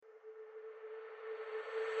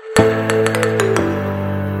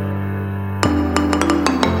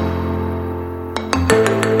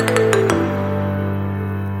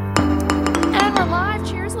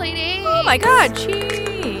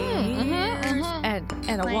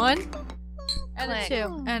And a Clink. 1. And Clink. a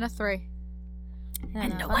 2. And a 3.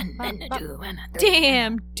 And a 1, and a 2, and a 3.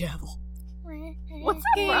 Damn devil. What's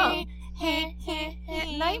that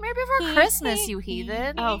from? Nightmare Before Christmas, you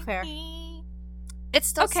heathen. Oh, fair. It's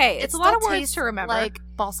still Okay, it it's a lot still of words tastes to remember. Like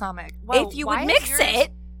balsamic. Whoa, If you why would is mix yours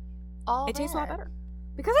it, all it tastes a lot red? better.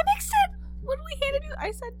 Because I mixed it. When we handed you,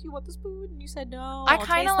 I said, "Do you want the spoon?" And you said no. I I'll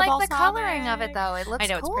kind taste of like the coloring of balsamic. it, though. It looks I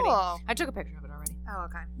know, it's cool. pretty. I took a picture of it already. Oh,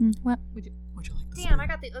 okay. What? Would you like the Damn, I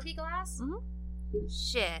got the oogie glass. Mm-hmm.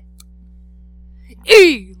 Shit.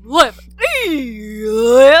 11.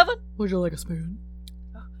 Would you like a spoon?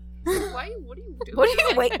 What are you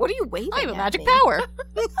doing? What are you waving? I have a at magic me? power.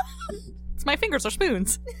 It's my fingers are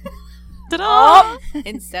spoons. Ta-da! Oh,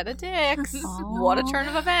 instead of dicks. Oh. What a turn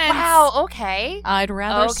of events. Wow, okay. I'd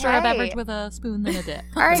rather stir a Okay. beverage with a spoon than a dick.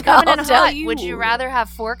 All right, I'll coming in tell hot. you. Would you rather have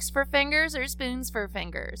forks for fingers or spoons for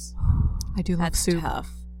fingers? I do love That's soup. tough.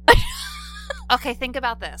 Okay, think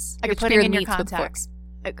about this. I You're could putting spear in your meats with contacts.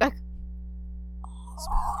 I'm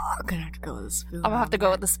gonna have to go with a spoon. I'm gonna have to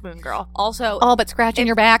go with the spoon, girl. Also, but scratching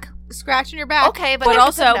your back. Scratching your back. Okay, but but if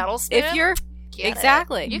also, it's a metal spoon, if you're get it.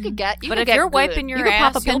 exactly, you could get. You but could if get you're good. wiping your You could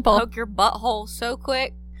ass, pop a you'll pimple. poke your butthole so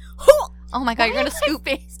quick. Oh my god, you're gonna scoop.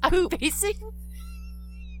 I'm facing.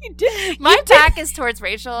 You did. My back is towards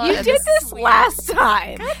Rachel. You and did is this weird. last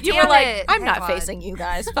time. You damn were like, it. "I'm Thank not God. facing you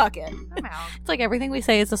guys. Fuck it." I'm out. It's like everything we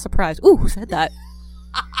say is a surprise. Ooh, who said that?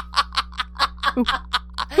 Ooh,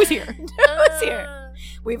 who's here? Who's here?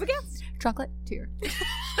 We have a guest. Chocolate tier.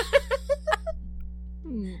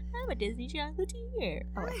 I'm a Disney chocolatier.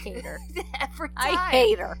 Oh, I hate her. Every time. I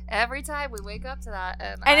hate her. Every time we wake up to that,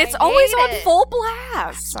 and And I it's always hate on it. full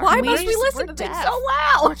blast. Sorry. Why We must we just- listen we're to things deaf. so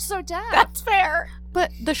loud? We're so deaf. That's fair.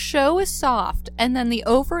 But the show is soft, and then the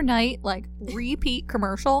overnight repeat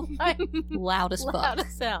commercial, loud as fuck. Loud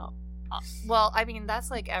as hell. Well, I mean,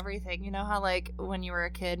 that's like everything. You know how when you were a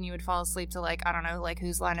kid and you would fall asleep to I don't know,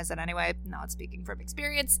 whose line is it anyway? Not speaking from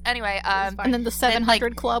experience. Anyway, And then the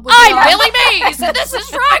 700 Club was I'm on. Billy Mays, and this is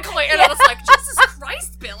dry clean. And I was like, Jesus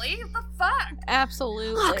Christ, Billy, what the fuck?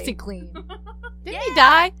 Absolutely. Clean. Didn't he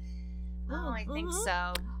die? Oh, I think Mhm.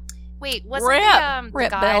 so. Wait, wasn't Rip. the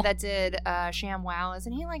Rip, guy Bill. that did Sham Wow?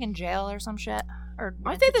 Isn't he in jail or some shit? Or Aren't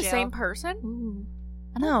went they to the jail? same person? Ooh.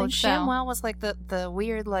 I No, don't think Sham so. Wow was the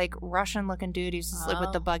weird Russian looking dude who's just, with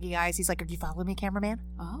Oh. the buggy eyes. He's like, "Are you following me, cameraman?"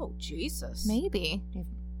 Oh, Jesus. Maybe. Okay.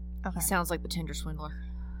 He sounds like the Tinder swindler.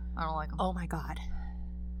 I don't like him. Oh my god.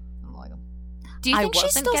 I don't like him. Do you think I she's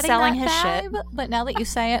wasn't still getting selling that his shit? vibe, but now that you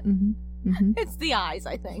say it, It's the eyes,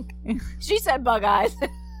 I think. She said bug eyes.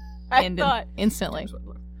 I thought. instantly.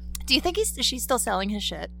 Do you think she's still selling his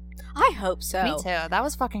shit? I hope so. Me too. That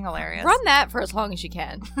was fucking hilarious. Run that for as long as you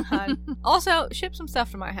can. Also, ship some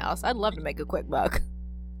stuff to my house. I'd love to make a quick buck.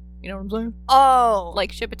 You know what I'm saying? Oh,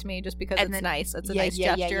 Ship it to me just because And it's then- nice. It's a yeah, nice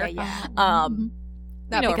yeah, gesture. yeah. Not You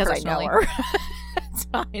know her because I know personally. her. It's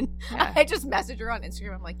fine. Yeah. I just message her on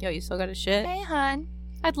Instagram. I'm like, yo, you still got a shit? Hey, hun.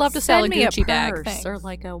 I'd love to sell a Send me Gucci a bag. purse Thanks. or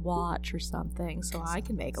a watch or something so I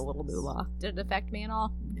can make a little moolah. Did it affect me at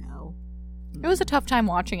all? No. It was a tough time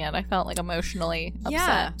watching it. I felt emotionally upset.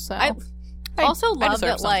 Yeah. So I also I love deserve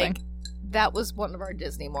that something. that was one of our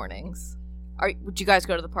Disney mornings. Would you guys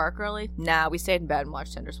go to the park early? Nah, we stayed in bed and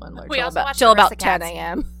watched Tinder Swindler We till also about, watched till about Aristocats. 10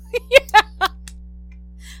 a.m. Yeah.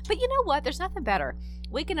 But you know what? There's nothing better.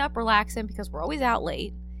 Waking up, relaxing, because we're always out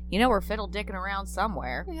late. You know we're fiddle dicking around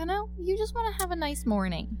somewhere. you just want to have a nice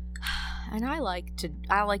morning. And I like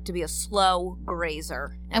to be a slow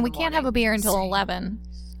grazer. And we can't have a beer until 11.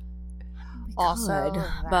 Also,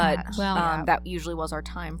 but Well, that usually was our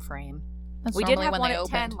time frame. That's We did normally have when one they at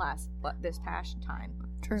opened. 10 this past time.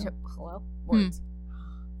 True. Hello? Words.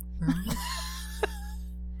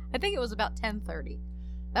 I think it was about 10:30.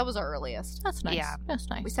 That was our earliest. That's nice. Yeah. That's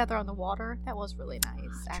nice. We sat there on the water. That was really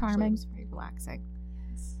nice. Actually, Charming. it was very relaxing.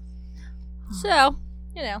 So,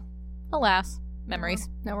 alas, memories.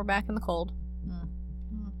 Now we're back in the cold.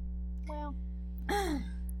 Well,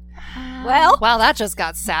 Well, Wow, that just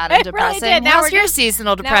got sad and It really depressing. did. Now How's we're your just-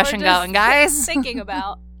 seasonal now depression we're just going, guys? Thinking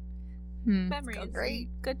about hmm. memories. great.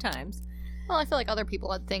 Good times. Well, I feel like other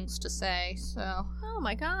people had things to say, so Oh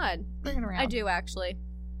my god. bring it around. I do actually.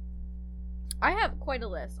 I have quite a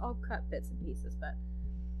list. I'll cut bits and pieces, but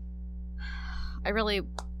I really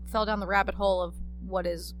fell down the rabbit hole of what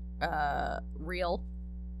is real.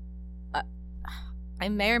 I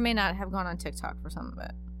may or may not have gone on TikTok for some of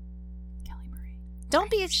it. Kelly Marie. Don't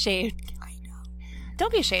be ashamed. I know.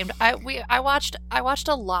 Don't be ashamed. I watched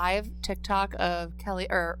a live TikTok of Kelly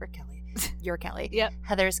or Kelly. Your Kelly. Yep.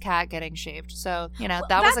 Heather's cat getting shaved. So, Well,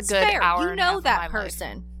 that was a that's good fair. hour. You and a half know of that my life.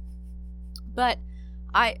 person. But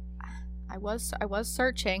I was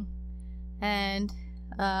searching, and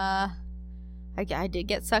I did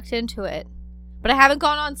get sucked into it. But I haven't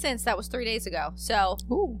gone on since. That was 3 days ago. So,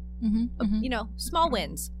 you know, small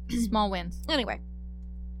wins. Small wins. Anyway,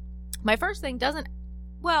 my first thing doesn't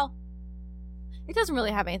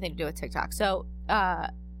really have anything to do with TikTok. So,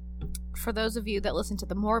 for those of you that listen to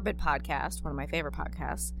the Morbid podcast, one of my favorite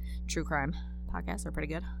podcasts, true crime podcasts are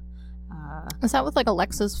pretty good. Is that with like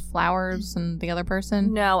Alexis Flowers and the other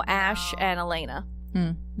person? No, Ash and Elena.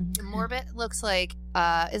 The Morbid looks like,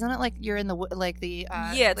 isn't it like you're in the the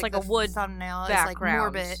it's like a wood thumbnail. background. It's like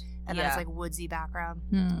Morbid, and then it's like woodsy background.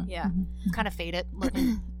 Yeah, It's kind of faded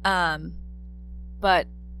looking. But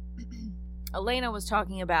Elena was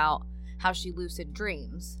talking about how she lucid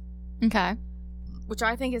dreams. Okay. Which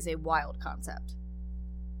I think is a wild concept.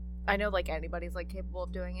 I know, like, anybody's, like, capable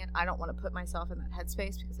of doing it. I don't want to put myself in that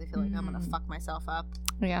headspace because I feel like I'm going to fuck myself up.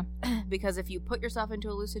 Yeah. Because if you put yourself into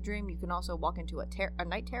a lucid dream, you can also walk into a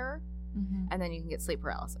night terror, and then you can get sleep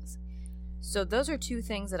paralysis. So those are two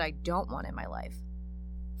things that I don't want in my life,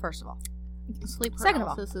 first of all. Sleep Second of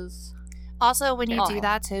all. paralysis is... Also, when you do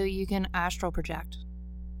that, too, you can astral project.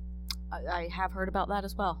 I have heard about that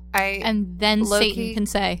as well. And then Satan can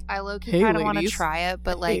say, I low-key "Hey, kind of want to ladies." try it,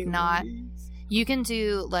 but, like, Hey, not... ladies. You can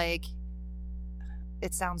do, like...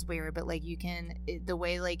 It sounds weird, but, like, you can... the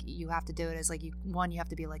way, like, you have to do it is, like, you have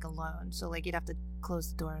to be, like, alone. So, like, you'd have to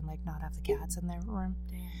close the door and, like, not have the cats in their room.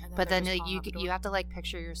 But then you have to, like,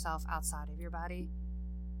 picture yourself outside of your body.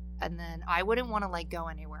 And then I wouldn't want to, like, go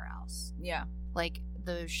anywhere else. Yeah. Like,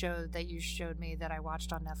 the show that you showed me that I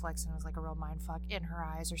watched on Netflix, and it was like a real mindfuck, In Her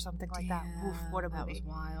Eyes or something like that. Oof, what a movie. That was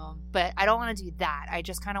wild. But I don't want to do that. I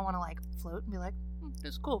just kind of want to, like, float and be like,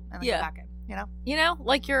 it's cool. And then go back in, you know? You know,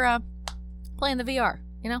 like you're playing the VR,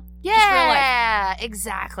 you know? Yeah,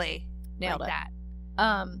 exactly. Nailed like it.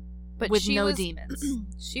 that. But with she no was, demons.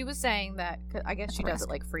 She was saying that, 'cause I guess she does it,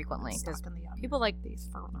 like, frequently. Because people, like,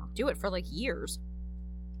 do it for, like, years.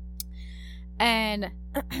 And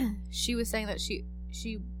she was saying that she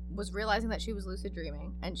was realizing that she was lucid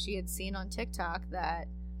dreaming, and she had seen on TikTok that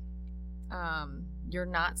you're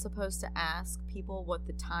not supposed to ask people what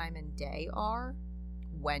the time and day are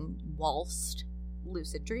whilst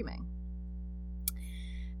lucid dreaming.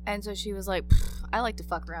 And so she was like, I like to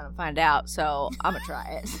fuck around and find out, so I'm gonna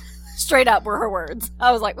try it. Straight up were her words.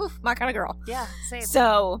 I was like, oof, my kind of girl. Yeah, same.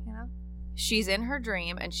 So, you know? She's in her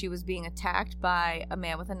dream, and she was being attacked by a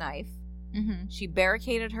man with a knife. She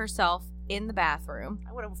barricaded herself in the bathroom.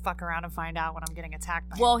 I wouldn't fuck around and find out when I'm getting attacked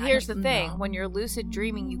by Well, a knife. here's the thing. When you're lucid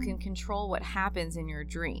dreaming, you can control what happens in your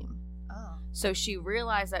dream. Oh. So she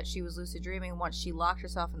realized that she was lucid dreaming once she locked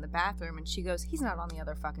herself in the bathroom, and she goes, he's not on the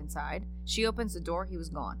other fucking side. She opens the door, he was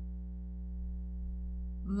gone.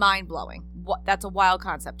 Mind-blowing. That's a wild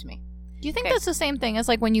concept to me. Do you think that's the same thing as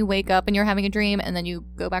like when you wake up and you're having a dream and then you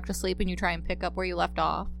go back to sleep and you try and pick up where you left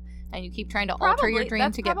off and you keep trying to alter your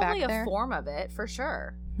dream to get back there? That's probably a form of it, for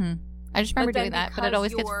sure. I just remember doing that, but it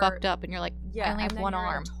always gets fucked up and you're like, yeah, I only have one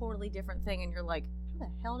arm. A totally different thing, and you're like, how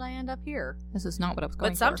the hell did I end up here? This is not what I was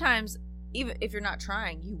going But for. sometimes, even if you're not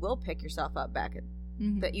trying, you will pick yourself up back.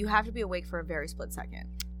 But you have to be awake for a very split second.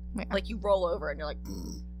 Yeah. Like, you roll over and you're like,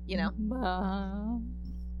 you know?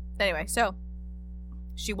 Anyway, so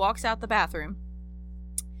she walks out the bathroom.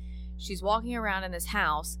 She's walking around in this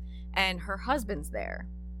house, and her husband's there.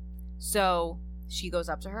 So she goes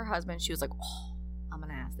up to her husband. She was like, oh, I'm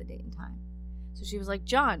going to ask the date and time. So she was like,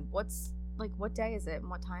 John, what day is it and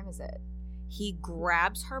what time is it? He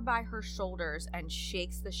grabs her by her shoulders and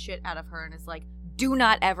shakes the shit out of her and is like, do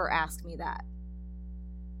not ever ask me that.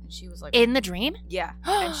 And she was like, in the dream? Yeah.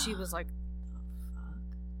 And she was like, oh, fuck.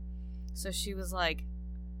 So she was like,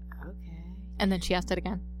 okay. And then she asked it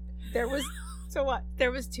again. There was, so what?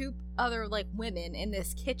 There was two other, like, women in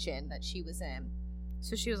this kitchen that she was in.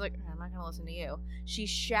 So she was like, I'm not going to listen to you. She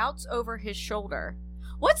shouts over his shoulder,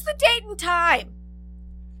 what's the date and time?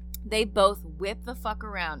 They both whip the fuck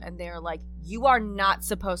around, and they're like, you are not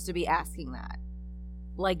supposed to be asking that.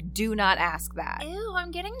 Like, do not ask that. Ew,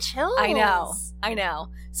 I'm getting chills. I know.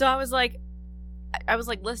 So I was like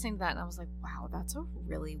listening to that, and I was like, wow, that's a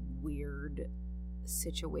really weird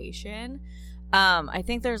situation. I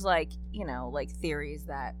think there's like, you know, like theories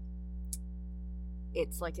that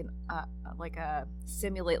it's like the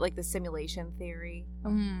simulation theory,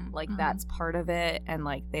 that's part of it, and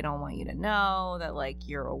like they don't want you to know that like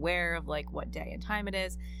you're aware of like what day and time it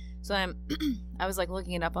is. So I was like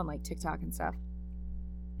looking it up on like TikTok and stuff.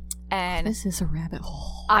 And this is a rabbit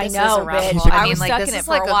hole. I know, bitch. I mean, like, stuck this in it is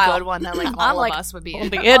for like a while. good one that like all of us would be on in.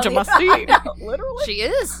 the edge of my seat. Literally, She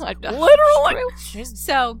is. literally.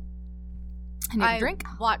 So I need a drink.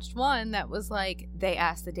 watched one that was like they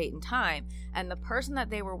asked the date and time, and the person that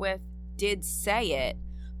they were with did say it,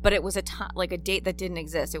 but it was a date that didn't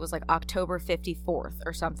exist. It was like October 54th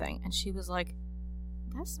or something. And she was like,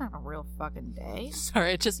 that's not a real fucking day.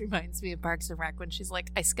 Sorry, it just reminds me of Parks and Rec when she's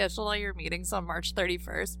like, I scheduled all your meetings on March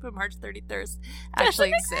 31st, but March 31st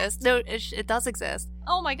actually exists. No, it does exist.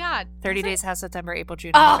 Oh my God. 30 days has September, April,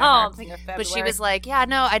 June, Oh, November. I'm thinking of February. But she was like, yeah,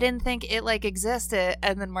 no, I didn't think it like existed.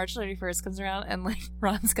 And then March 31st comes around and like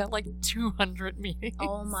Ron's got like 200 meetings.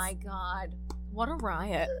 oh my God. What a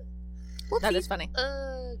riot. Whoopsie. That is funny.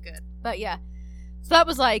 Good. But yeah. So that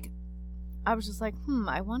was like, I was just like,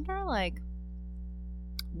 I wonder like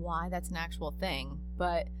why that's an actual thing.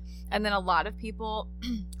 But, and then a lot of people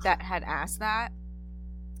that had asked that,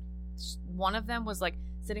 one of them was like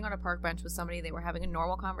sitting on a park bench with somebody. They were having a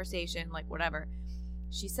normal conversation, like whatever.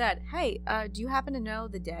 She said, hey, do you happen to know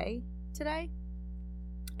the day today?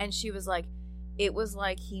 And she was like, it was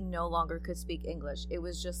like he no longer could speak English. It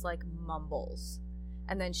was just like mumbles.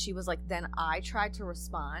 And then she was like, then I tried to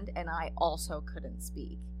respond and I also couldn't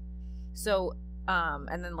speak. So,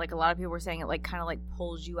 and then like a lot of people were saying it like kind of like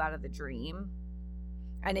pulls you out of the dream.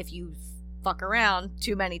 And if you fuck around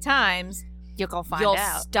too many times, you'll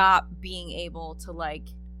stop being able to like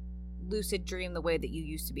lucid dream the way that you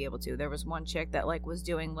used to be able to. There was one chick that like was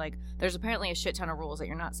doing like, there's apparently a shit ton of rules that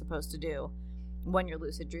you're not supposed to do when you're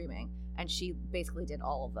lucid dreaming. And she basically did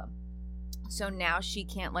all of them. So now she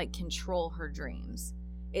can't like control her dreams.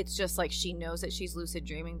 It's just like she knows that she's lucid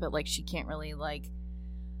dreaming, but like she can't really like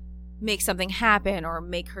make something happen or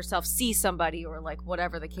make herself see somebody or like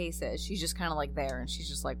whatever the case is. She's just kind of like there and she's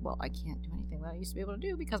just like, well, I can't do anything that I used to be able to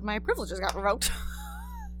do because my privileges got revoked.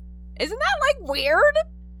 Isn't that like weird?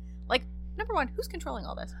 Like, number one, who's controlling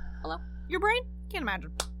all this? Hello? Your brain? Can't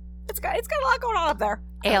imagine. It's got a lot going on up there.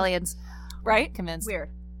 Aliens. Right? Convinced. Weird.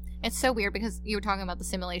 It's so weird because you were talking about the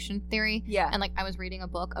simulation theory. Yeah. And like I was reading a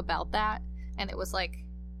book about that and it was like,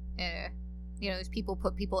 these people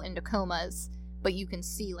put people into comas, but you can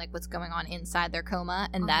see like what's going on inside their coma,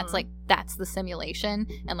 and that's the simulation,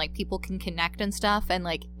 and like people can connect and stuff, and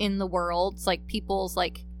like in the worlds, like people's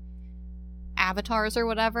like avatars or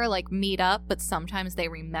whatever like meet up, but sometimes they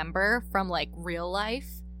remember from like real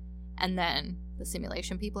life, and then the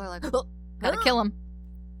simulation people are like, oh, gotta kill them.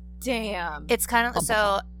 Damn. It's kind of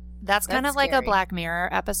that's kind of like scary. a Black Mirror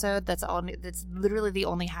episode. That's literally the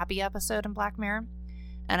only happy episode in Black Mirror,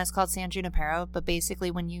 and it's called San Junipero. But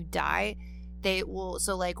basically, when you die, they will,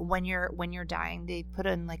 so like when you're dying, they put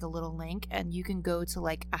in like a little link and you can go to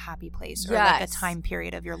like a happy place or like a time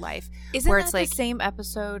period of your life. Isn't where that it's like the same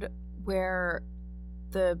episode where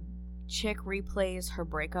the chick replays her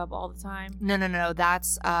breakup all the time? No.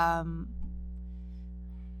 That's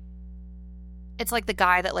it's like the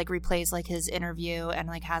guy that like replays like his interview and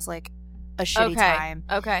like has like a shitty time.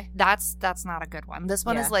 Okay. That's not a good one. This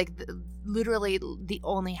one is like literally the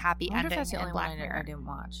only happy I wonder ending if that's the in only Black one Mirror. I didn't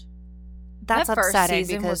watch. That's that first upsetting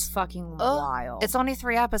season because was fucking wild. It's only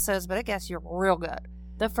 3 episodes, but I guess you're real good.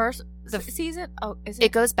 The first season? Oh, is it?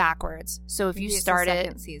 It goes backwards. So if Maybe you it's the start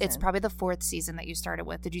second it, season. it's probably the 4th season that you started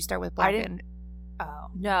with. Did you start with Black?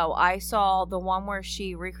 No, I saw the one where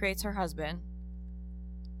she recreates her husband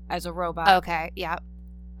as a robot. Okay, yeah.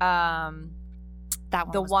 That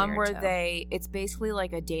one. The was one weird where too. it's basically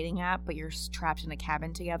like a dating app, but you're trapped in a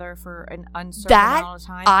cabin together for an uncertain That amount of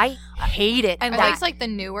time. I hate it. And Are that- these like the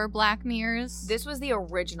newer Black Mirrors? This was the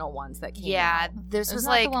original ones that came Yeah, out. this Isn't was that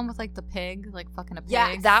like the one with like the pig, like fucking a pig?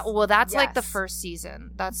 Yeah, that's like the Yes. first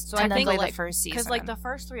season. That's So I think technically like the first season. because like the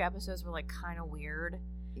first 3 episodes were like kind of weird.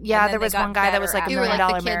 yeah, and then there they was got one guy that was better like a You were $1 like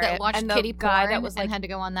million the kid that watched And the kitty guy porn that was, like- and had to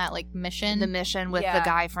go on that like mission. the mission with Yeah. the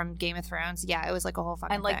guy from Game of Thrones. Yeah, it was like a whole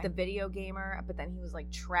fucking And like the thing. video gamer, but then he was like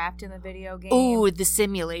trapped in the video game. Ooh, the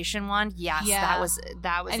simulation one. Yes, Yeah. that was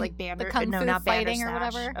And like the kung fu not fighting or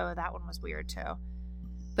Bandersnatch. whatever. Oh, that one was weird too.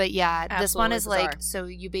 But yeah, this one Absolutely is like bizarre. so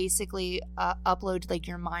you basically upload like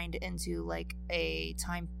your mind into like a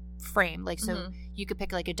time frame. Like so Mhm. you could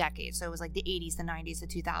pick like a decade. So it was like the 80s, the 90s, the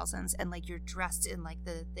 2000s, and like you're dressed in like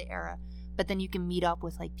the era. But then you can meet up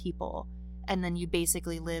with like people, and then you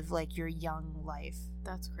basically live like your young life,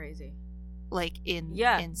 That's crazy. like in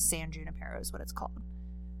Yeah. San Junipero is what it's called.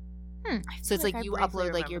 I So it's feel like I you briefly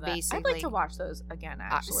upload like remember your that. basic. I'd like to watch those again.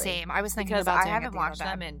 Actually, Same. I was thinking because about I doing it haven't the watched other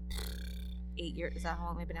them day. in 8 years. Is that how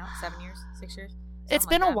long they've been out? 7 years? 6 years? It's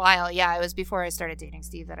Something been like a that. while. Yeah, it was before I started dating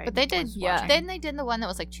Steve that I. But they did, was yeah. watching. Then they did the one that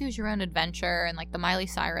was like Choose Your Own Adventure and like the Miley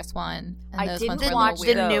Cyrus one. And I those didn't ones were a little watch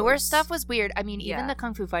weird. The newer those. stuff was weird. I mean, even Yeah. the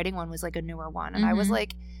Kung Fu Fighting one was like a newer one, and I was Mhm.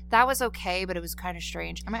 like, that was okay, but it was kind of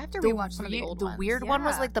strange. I might have to rewatch some of the old ones. weird one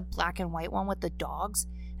was Yeah. like the black and white one with the dogs,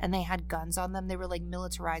 and they had guns on them. They were like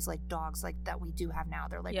militarized like dogs, like that we do have now.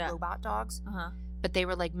 They're like Yeah. robot dogs. Uh-huh. but they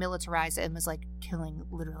were like militarized and was like killing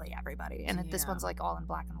literally everybody. And this one's like all in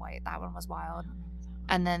black and white. That one was wild.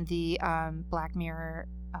 And then the Black Mirror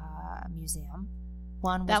Museum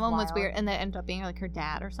one was that one wild. was weird, and that ended up being like her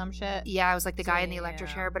dad or some shit. Yeah, it was like the guy in the electric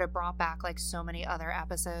chair, but it brought back like so many other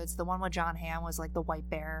episodes. The one with John Hamm was like the white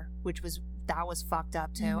bear, which was fucked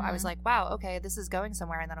up too. I was like, wow, okay, this is going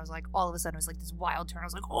somewhere. And then I was like, all of a sudden it was like this wild turn. I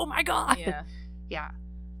was like, oh my god. Yeah. Yeah.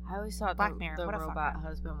 I always thought Black Mirror, the what a robot fucker.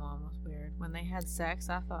 husband one was weird. When they had sex,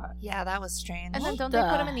 I thought. Yeah, that was strange. And then don't they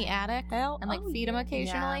put him in the attic hell? and like feed him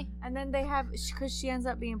occasionally? Yeah. And then they have, because she ends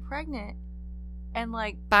up being pregnant and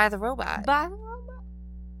like. By the robot. By the robot?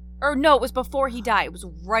 Or no, it was before he died. It was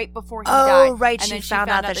right before he died. Oh, right. And she then found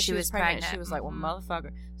out that she was pregnant. She was like, well, Mhm.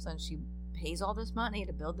 motherfucker. So then she pays all this money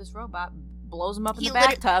to build this robot, blows him up in the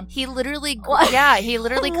lit- bathtub. He literally, What? yeah, he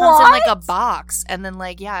literally comes in like a box, and then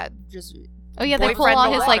like, yeah, just. Oh yeah, they pull Boyfriend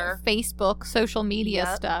all his like daughter. Facebook, social media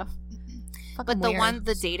Yep. stuff. But Fucking weird.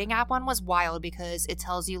 the dating app one was wild because it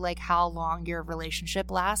tells you like how long your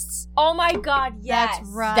relationship lasts. Oh my god, yes. That's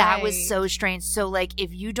right. That was so strange. So like,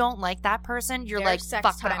 if you don't like that person, you're Their like, sex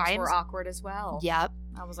fuck, but times I'm. were awkward as well. Yep.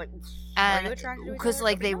 I was like, are you And attracted to each because other?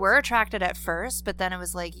 like they Nobody were attracted at first, but then it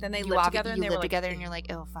was like Then they you lived together and you they were live like, together, "Ew." and you're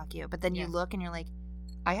like, oh fuck you. But then you Yes. look and you're like,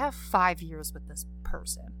 I have 5 years with this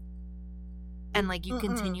person, and like you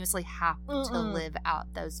continuously have to live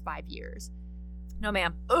out those 5 years. knows. No,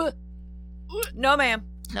 ma'am. No, ma'am.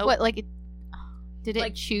 Nope. What like? Did it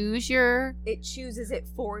Like- choose your? It chooses it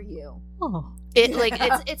for you. Oh, It like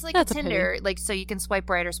it's like a That's a Tinder, like so you can swipe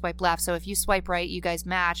right or swipe left. So if you swipe right, you guys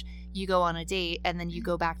match, you go on a date, and then you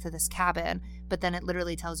go back to this cabin. But then it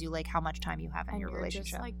literally tells you like how much time you have in And your you're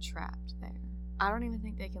relationship. just like trapped there. I don't even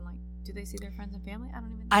think they can like. Do they see their friends and family? I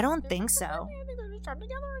don't even. I don't they're think friends and so. family. I think they're just trapped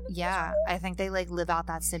together. And it's Yeah, miserable. I think they like live out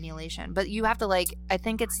that simulation. But you have to like, I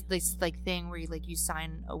think it's this like thing where you like you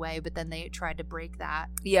sign away, but then they tried to break that,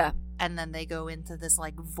 Yeah. and then they go into this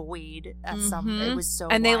like void at some. Mhm. It was so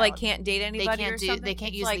And they like wild. can't date They anybody or can't do something. they can't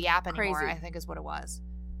It's, use like, the app anymore. crazy. I think is what it was.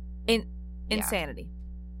 Insanity.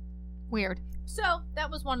 weird. So that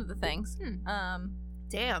was one of the things.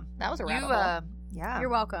 Damn, That was a you rabbit hole. yeah. You're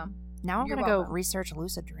welcome. Now I'm you're gonna go welcome. research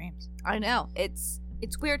lucid dreams. I know it's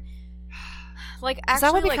weird. Like that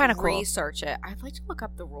actually, would be like, kinda cool. research it. I'd like to look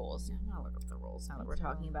up the rules. I'm gonna look up the rules now that we're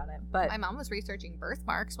talking about it. But My mom was researching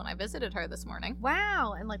birthmarks when I visited her this morning.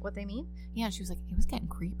 wow, and like what they mean. Yeah, she was like, it was getting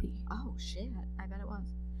creepy. Oh shit! I bet it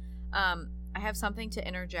was. I have something to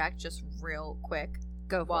interject just real quick.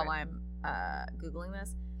 Go for while it. I'm googling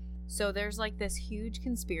this. So there's like this huge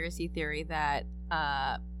conspiracy theory that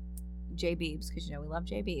J Beebs, because you know we love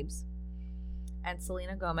J Beebs, and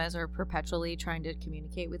Selena Gomez are perpetually trying to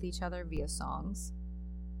communicate with each other via songs.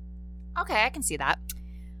 Okay, I can see that.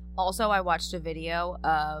 Also, I watched a video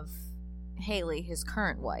of Haley, his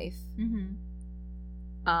current wife, Mm-hmm.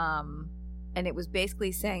 and it was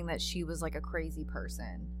basically saying that she was like a crazy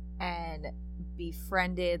person and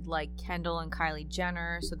befriended like Kendall and Kylie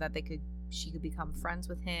Jenner so that she could become friends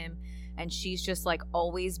with him, and she's just like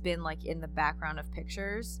always been like in the background of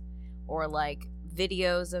pictures or like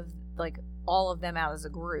videos of like all of them out as a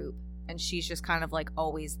group, and she's just kind of like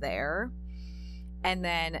always there. And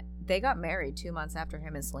then they got married 2 months after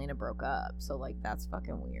him and Selena broke up, so like that's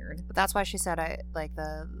fucking weird. But that's why she said I like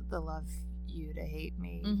the love you to hate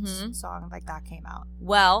me Mhm. song, like that came out.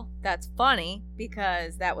 Well, that's funny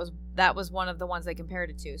because that was one of the ones they compared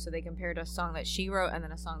it to. So they compared a song that she wrote and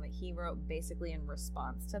then a song that he wrote basically in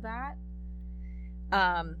response to that.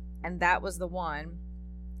 And that was the one.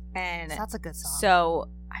 And So that's a good song. so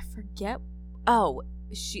I forget. Oh,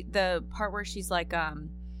 the part where she's like,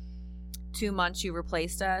 2 months you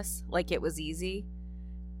replaced us, like it was easy.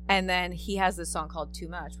 And then he has this song called Too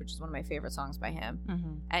Much, which is one of my favorite songs by him.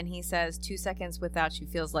 Mm-hmm. And he says 2 seconds without you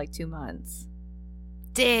feels like 2 months.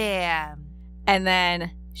 Damn. And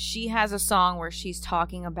then she has a song where she's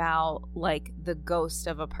talking about like the ghost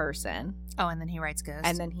of a person. Oh, and then he writes Ghost.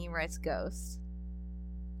 And then he writes Ghost.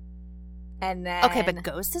 And then okay, but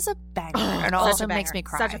Ghost is a banger. And Such also a makes banger. me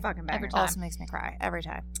cry. Such a fucking banger. Every time. Also makes me cry every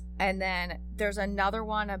time. And then there's another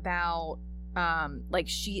one about like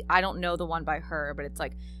I don't know the one by her, but it's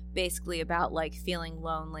like basically about like feeling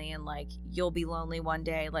lonely and like you'll be lonely one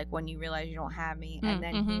day, like when you realize you don't have me. And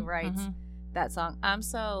then he writes that song, I'm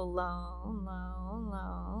so lonely.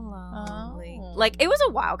 Oh. Like it was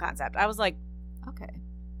a wild concept. I was like, okay,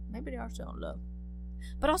 maybe they are still in love.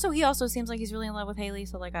 But also he also seems like he's really in love with Haley,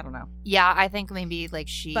 so like I don't know. Yeah, I think maybe like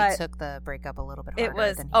she But took the breakup a little bit harder It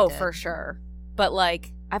was than he did. for sure. But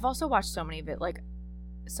like I've also watched so many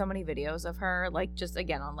videos of her, like just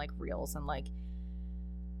again on like reels, and like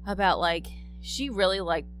about like she really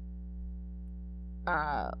like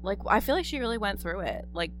like I feel like she really went through it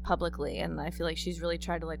like publicly, and I feel like she's really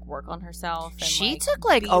tried to like work on herself. And, She like, took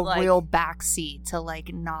like be, a like- real backseat to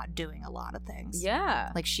like not doing a lot of things.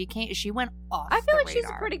 Yeah, Like she went off. I feel the like she's a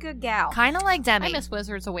radar. pretty good gal. Kind of like Demi. I miss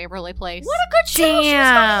Wizards of Waverly Place. What a good show! She was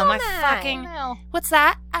Damn, on I that. fucking- know. What's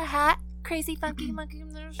that? A hat? Crazy funky monkey.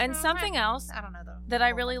 And something else I don't know though. that I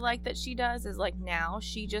really like that she does is like now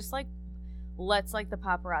she just like lets like the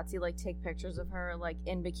paparazzi like take pictures of her like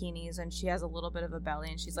in bikinis, and she has a little bit of a belly,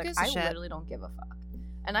 and she's like, Gives a I shit. literally don't give a fuck.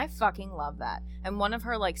 And I fucking love that. And one of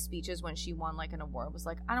her like speeches when she won like an award was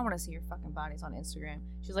like, I don't want to see your fucking bodies on Instagram.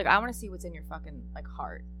 She's like, I want to see what's in your fucking like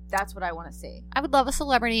heart. That's what I want to see. I would love a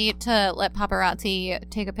celebrity to let paparazzi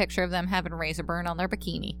take a picture of them having razor burn on their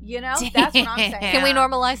bikini. You know, that's what I'm saying. Damn. Can we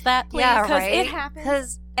normalize that, please? Yeah, because right. it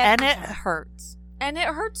happens And every it time. hurts. And it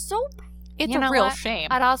hurts so bad. It's You a know real what? shame.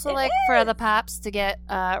 I'd also It like for is. the paps to get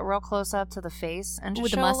real close up to the face and just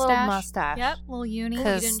With the show a little mustache? mustache. Yep. Little uni. You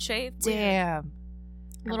 'Cause- didn't shave. Damn.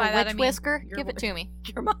 Little by that, witch I mean whisker. your Give it wi- to me.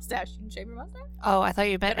 Your mustache. You didn't shave your mustache? Oh, I thought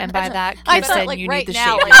you meant, But and by that's- that, I Kirsten, thought, like, you right need to now,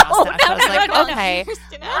 shave like, your mustache. I was like, okay.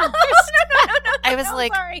 No. I was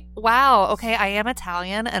like, sorry. wow, okay, I am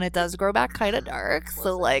Italian, and it does grow back kind of dark,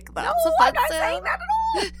 so like that's No, I'm not offensive. saying that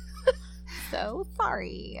at all. So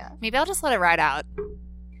sorry. Maybe I'll just let it ride out.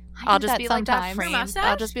 I I'll do just that be like that sometimes. friend. Mustache?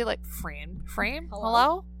 I'll just be like frame. Hello?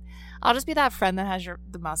 Hello? I'll just be that friend that has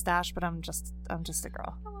the mustache, but I'm just a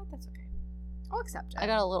girl. You know what? That's okay. I'll accept it. I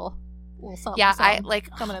got a little something. Yeah, I something like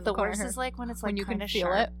coming in the the corner worst here. is like when it's like when you can kind of feel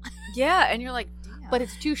sharp. it, Yeah, and you're like, damn. but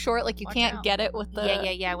it's too short. Like you Watch can't out. get it with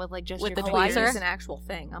the. Yeah, with like just with your the Hawaii tweezer. is an actual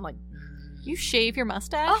thing. I'm like, You shave your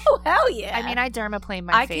mustache. oh hell yeah. I mean, I dermaplane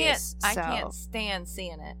my I face. can't. so I can't stand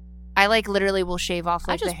seeing it. I like literally will shave off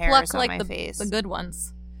I like just the hairs pluck on like my the face. the good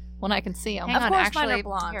ones when I can see them. Hang Of on, course, actually, mine are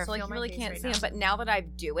blonde, here, so like feel you my really face can't right see now. them. But now that I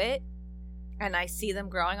do it, and I see them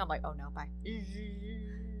growing, I'm like, oh no, bye.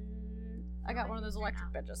 I got one of those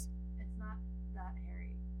electric bitches. It's not that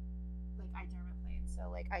hairy. Like I dermaplane, so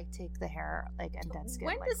like I take the hair like and dead skin.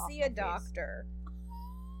 When like, to off see my a face. doctor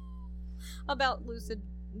about lucid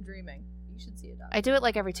dreaming? You should see a doctor. I do it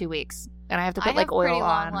like every 2 weeks, and I have to I put like have oil pretty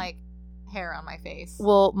long, on. like hair on my face.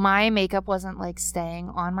 Well, my makeup wasn't like staying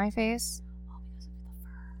on my face.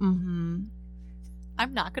 Mm-hmm.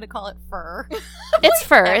 I'm not gonna call it fur. It's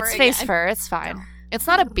fur. Ever It's face again. fur. It's fine. It's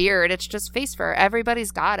not a beard. It's just face fur.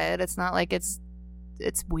 Everybody's got it. It's not like it's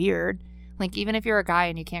weird. Like even if you're a guy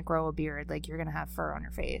and you can't grow a beard, like you're gonna have fur on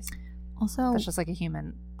your face. Also, That's just like a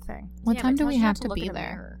human thing. what Damn, time it do tells we you have not to look be in a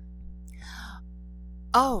there? mirror.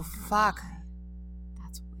 Oh fuck.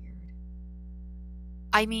 That's weird.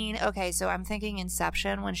 I mean, okay, so I'm thinking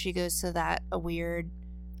Inception when she goes to that a weird.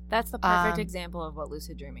 That's the perfect Um, example of what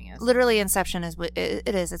lucid dreaming is. Literally, Inception is what it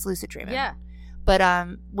is. It's lucid dreaming. Yeah.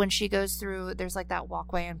 But when she goes through, there's like that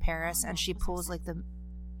walkway in Paris, and she pulls like the.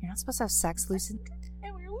 You're not supposed to have sex, lucid.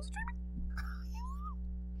 And we're lucid dreaming.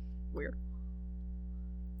 Weird.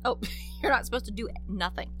 Oh, you're not supposed to do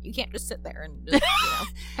nothing. You can't just sit there and just,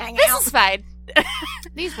 hang This out. is fine.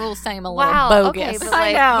 These rules seem a Wow. little Okay, bogus. but I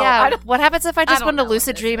like, know. I yeah. don't- What happens if I just don't want to know what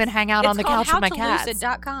lucid this dream is. and hang out It's on the called couch with my cats?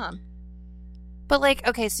 howtolucid.com. But like,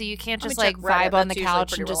 okay, so you can't Let me just like check Reddit. vibe on That's the usually couch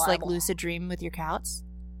pretty and just like reliable. lucid dream with your cats.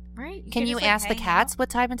 Right? Can you just, like, ask the hang cats out. what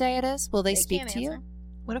time of day it is? Will they They speak can't to you? answer.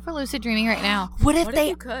 What if we're lucid dreaming right now? What if What they if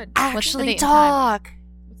you could? actually date and time? talk?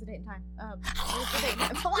 What's the date and time? What's the date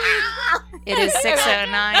and time? It is That's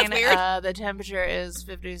 6:09. weird. The temperature is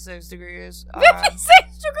 56 degrees.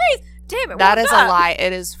 56 degrees. Damn it. That woke is up. a lie.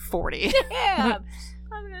 It is 40. Damn.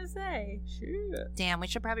 I was going to say. Shit. Damn, we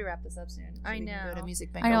should probably wrap this up soon. so I we can go to know. music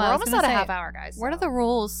I bingo. know, We're I was almost gonna at a say, half hour, guys. What are so- the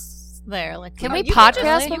rules there? Like, Can Oh, we you podcast could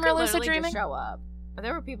when you we're could lucid literally dreaming? Just show up. But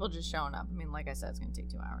there were people just showing up. I mean, like I said, it's going to take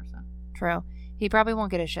 2 hours. So. True. He probably won't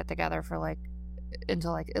get his shit together for like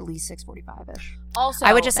until like at least 6:45 ish. Also,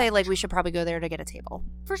 I would just say like we should probably go there to get a table.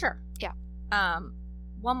 for sure. Yeah.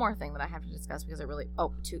 One more thing that I have to discuss because it really.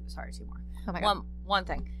 Two more. oh my god, One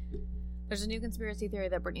thing. There's a new conspiracy theory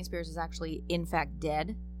that Britney Spears is actually, in fact,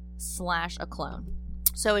 dead / a clone.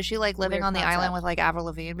 So is she like living Weird on the concept. island with like Avril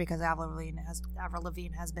Lavigne because Avril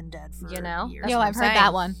Lavigne has been dead for You know? years. That's yo, what I've I'm heard saying.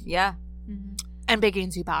 that one. Yeah. And Biggie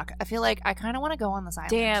and Tupac. I feel like I kind of want to go on this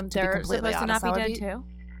island. Damn, to be they're completely supposed to not honest. be That dead would too.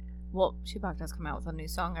 Well, Tupac does come out with a new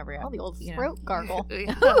song every Oh, the old you know. throat gargle. Ooh,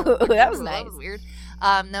 that was That nice. was weird.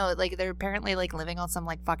 No, like they're apparently like living on some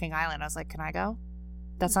like fucking island. I was like, can I go?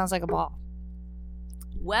 That sounds like a ball.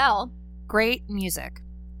 Well, Great music.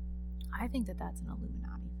 I think that that's an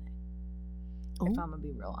Illuminati thing. Ooh. If I'm gonna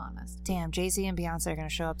be real honest. Damn, Jay-Z and Beyonce are gonna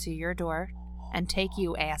show up to your door and take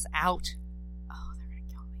you ass out. Oh, they're gonna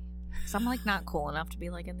kill me. Cause I'm like not cool enough to be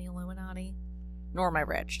like in the Illuminati. nor am I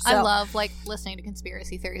rich. So. I love like listening to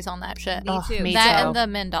conspiracy theories on that shit. Me too. That and the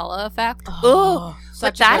Mandela effect. Oh,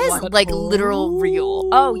 such but a that good is one. like literal real.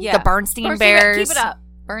 Oh yeah, The Bernstein Bernstein Bears. Keep it up.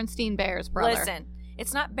 Bernstein Bears, brother. Listen,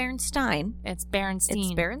 it's not Bernstein. It's Bernstein.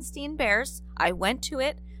 It's Bernstein Bears. I went to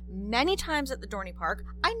it many times at the Dorney Park.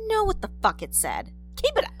 I know what the fuck it said.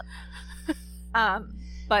 Keep it up.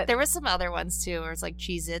 But There was some other ones too, where it's like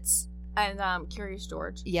Cheez-Its. and Curious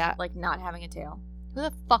George, Yeah. like not having a tail. Who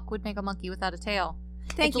the fuck would make a monkey without a tail?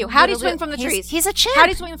 Thank It's you. How do you literally- swing from the trees? He's a chimp. How do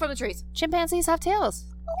you swing from the trees? Chimpanzees have tails.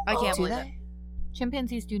 I can't Do believe they? it.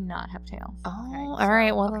 Chimpanzees do not have tails. Oh, Okay, all so-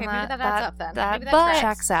 right. Well, okay, then maybe that adds up then. That Maybe that tracks.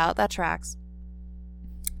 checks out. That tracks.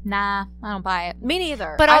 Nah, I don't buy it. Me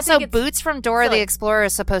neither. But I also, think it's Boots from Dora the silly. Explorer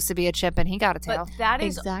is supposed to be a chimp, and he got a tail. But that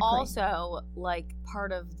is Exactly. also like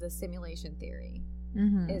part of the simulation theory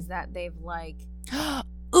Mm-hmm. is that they've like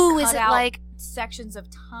Ooh, is cut it out like? sections of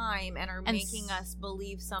time and are making us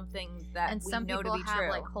believe something that And we some know people to be have true.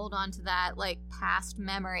 like hold on to that like past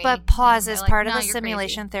memory. But pause, They're as like, part of "Nah, the you're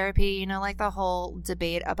simulation therapy, you know, like the whole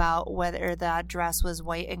debate about whether that dress was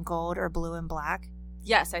white and gold or blue and black.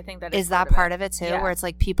 Yes, I think that Is that part of it too, Yeah. where it's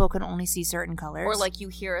like people can only see certain colors? Or like you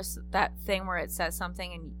hear that thing where it says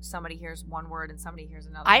something and somebody hears one word and somebody hears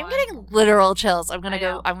another. I'm one. getting literal chills. I'm gonna I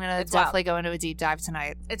go. know. I'm gonna It's definitely go into a deep dive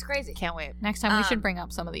tonight. It's crazy. Can't wait. Next time we should Um, bring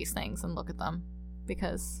up some of these things and look at them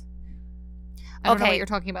because I don't know Okay, what you're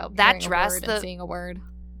talking about. that hearing a dress, word the- and seeing a word.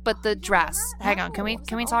 But the dress. Hang on. Can we No,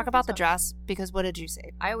 can we it's talk all about the different dress? Because what did you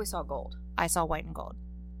say? I always saw gold. I saw white and gold.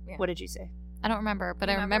 Yeah. What did you say? I don't remember, but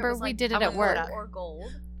I it remember was we like did it at blue work. or gold.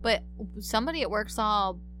 But somebody at work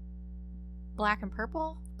saw black and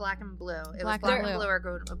purple. Black and blue. It Black was and black and blue. blue or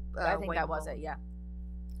gold. I think white that and was gold. it.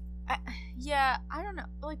 Yeah. I don't know.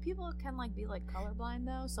 Like people can like be like colorblind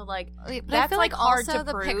though, so like But I That's, feel like, like hard also to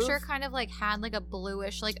the prove. picture kind of like had like a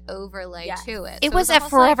bluish like overlay Yes. to it. It So was at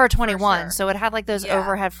almost like- Forever 21, sure. so it had like those Yeah.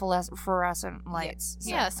 overhead fluorescent lights.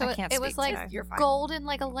 yeah, so I can't it was speak like today. You're fine. gold and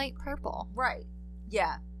like a light purple. right.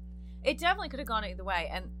 Yeah. It definitely could have gone either way,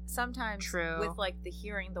 and sometimes True. with like the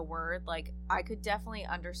hearing the word, like I could definitely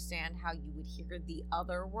understand how you would hear the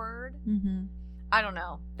other word. Mm-hmm. I don't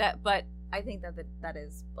know that, but I think that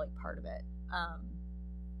is like part of it.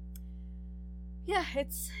 Yeah,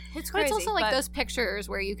 it's But crazy. it's also like but- those pictures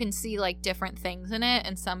where you can see like different things in it,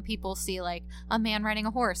 and some people see like a man riding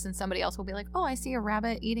a horse, and somebody else will be like, "Oh, I see a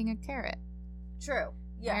rabbit eating a carrot." True.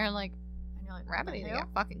 Yeah. And you're like, And you're like, what "Rabbit the eating hell?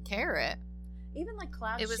 a fucking carrot." Even like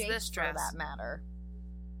cloud It was shapes this for dress. that matter.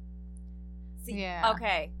 See, Yeah.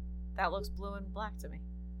 Okay, that looks blue and black to me.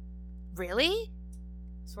 Really?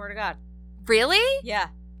 Swear to God. Really? Yeah.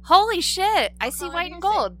 Holy shit! I What see color white do and you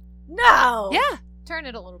see? gold. No. Yeah. Turn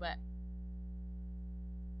it a little bit.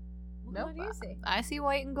 What Nope. color do you see? I see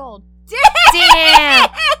white and gold. Damn.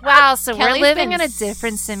 Wow. So Kelly's we're living been in a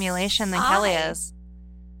different simulation than Kelly I- is.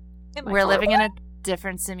 Am I We're living colorblind? in a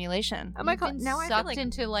different simulation. Am I You've col- been now I feel sucked like-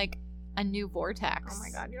 into like a new vortex. Oh my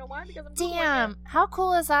God! You know why? Because I'm Damn. How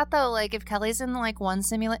cool is that though? Like if Kelly's in like one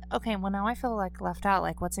simulation. Okay. Well, now I feel like left out.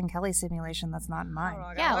 Like what's in Kelly's simulation that's not in mine?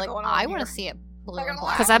 Yeah, like I want to see it blue Not and gonna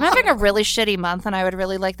black. Because I'm having a really shitty month, and I would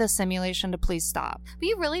really like the simulation to please stop. But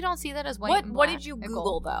you really don't see that as white. What and What black did you and Google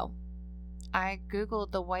gold. though? I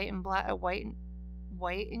googled the white and black,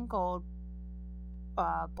 white and gold,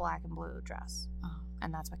 black and blue dress,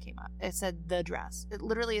 and that's what came up. It said the dress. It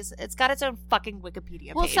literally is. It's got its own fucking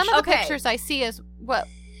Wikipedia Well, page. some of the Okay. pictures I see is what.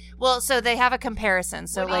 Well, so they have a comparison.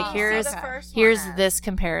 So What do like you see here's the first one here's as? this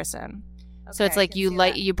comparison. So it's Okay, I like can you see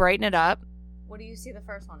light that. you brighten it up. What do you see the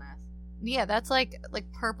first one as? Yeah, that's like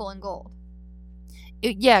purple and gold.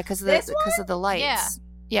 Yeah, because of This the because of the lights.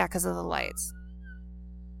 Yeah. Yeah, because of the lights.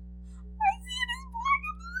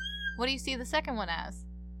 What do you see the second one as?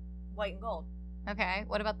 White and gold. Okay,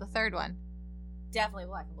 what about the third one? Definitely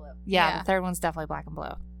black and blue. Yeah, Yeah. the third one's definitely black and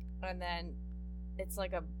blue. And then it's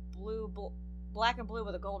like a black and blue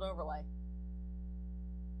with a gold overlay.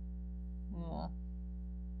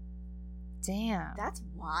 Damn, That's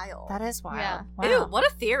wild. that is wild. Yeah. Wow. Ew, what a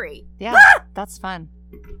theory. Yeah, that's fun.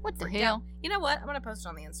 What the Freaked hell? out. You know what? I'm gonna post it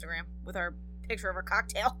on the Instagram with our picture of our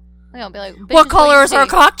cocktail. They'll be like, What "Bitches, color you is our see?"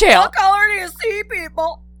 cocktail? What color do you see,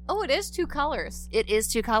 people? Oh, it is 2 colors. It is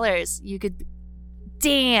 2 colors. You could.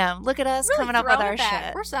 Damn! Look at us Really coming up with throwing our it back.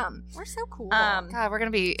 shit. We're some. We're so cool. God, we're gonna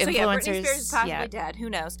be influencers. So yeah, Britney Spears is possibly yeah. dead. Who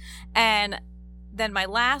knows? And then my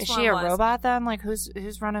last Is one she a was, robot then? Like who's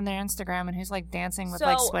running their Instagram and who's like dancing with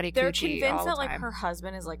like sweaty they're coochie convinced all that the like time? her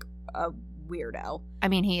husband is like a weirdo. I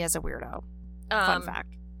mean, he is a weirdo. Fun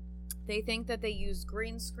fact. They think that they use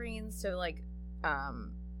green screens to like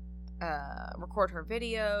record her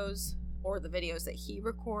videos or the videos that he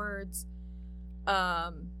records.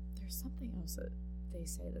 There's something else that they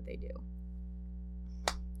say that they do.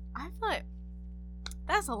 I feel like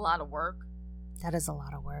that's a lot of work. That is a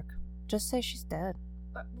lot of work. Just say she's dead.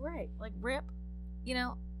 But, right. Like, rip. You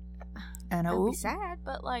know, And I'd be sad,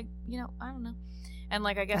 but like, you know, I don't know. And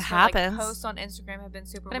like, I guess It her, like, happens. posts on Instagram have been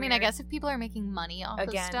super But I mean, weird. I guess if people are making money off of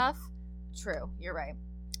Again. stuff, True. You're right.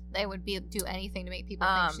 they would do anything to make people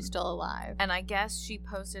think she's still alive. And I guess she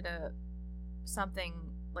posted something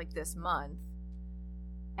like this month,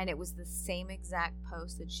 and it was the same exact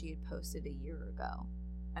post that she had posted a year ago.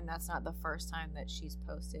 And that's not the first time that she's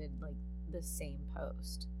posted like the same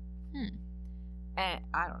post. And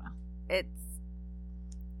I don't know.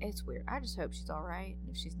 It's weird. I just hope she's all right. And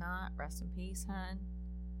if she's not, rest in peace, hun.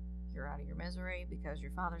 You're out of your misery because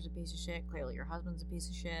your father's a piece of shit. Clearly your husband's a piece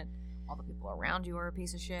of shit. All the people around you are a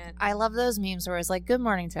piece of shit. I love those memes where it's like, good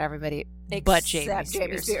morning to everybody, but Jamie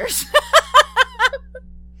Spears.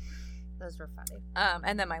 Those were funny.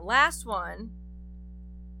 And then my last one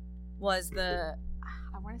was I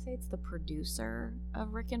want to say it's the producer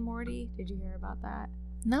of Rick and Morty. Did you hear about that?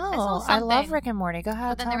 No, saw I love something. Rick and Morty. Go ahead,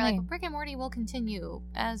 But then tell they were me. like, Rick and Morty will continue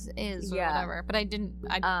as is or Yeah. whatever. But I know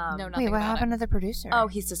nothing Wait, what about happened to the producer? Oh,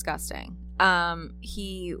 he's disgusting.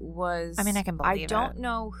 He was. I mean, I can believe I don't it.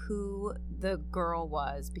 know who the girl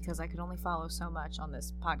was because I could only follow so much on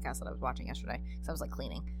this podcast that I was watching yesterday because I was like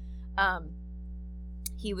cleaning.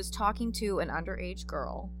 He was talking to an underage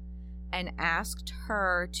girl and asked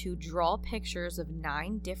her to draw pictures of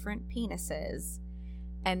 9 different penises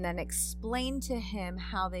and then explain to him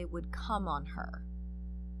how they would come on her.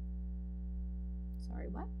 Sorry,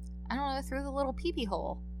 what? I don't know, through the little pee-pee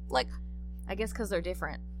hole. Like, I guess because they're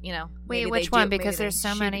different, you know. Wait, Maybe which they one? maybe Because they there's so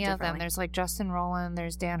shoot it many of them. differently. There's like Justin Roiland,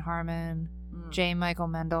 there's Dan Harmon, J. Michael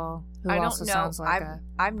Mendel, who I don't also know. sounds like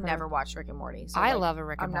I've never watched Rick and Morty. So I like, love a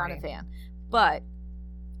Rick and I'm Morty. not a fan. But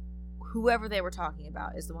whoever they were talking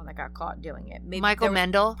about is the one that got caught doing it. Maybe Michael there was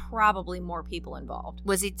Mendel? probably more people involved.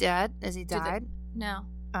 Was he dead? Is he Did they- died? No,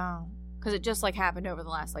 Oh. because it just like happened over the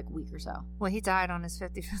last like week or so. Well, he died on his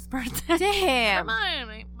 55th birthday. Damn.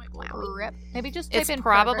 rip. Maybe just It's type in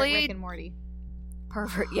probably- pervert Rick and Morty.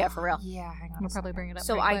 Pervert. Yeah, for real. Yeah, hang on. We'll a probably second. bring it up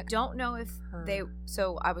So pretty I quick. don't know if they.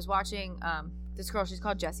 So I was watching this girl. She's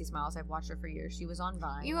called Jessie Smiles. I've watched her for years. She was on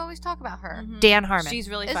Vine. You always talk about her. Mhm. Dan Harmon. She's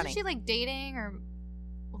really Isn't funny. she like dating or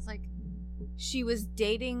was like She was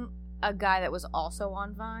dating a guy that was also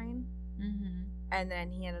on Vine, mm-hmm. and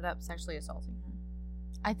then he ended up sexually assaulting her.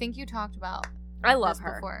 I think you talked about I love this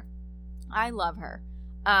her. before. I love her.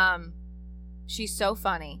 She's so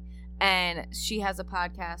funny, and she has a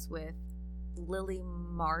podcast with Lily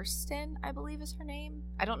Marston, I believe is her name.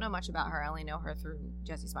 I don't know much about her. I only know her through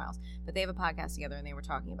Jessie Smiles, but they have a podcast together, and they were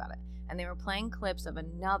talking about it, and they were playing clips of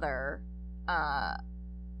another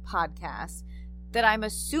podcast that I'm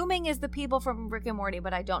assuming is the people from Rick and Morty,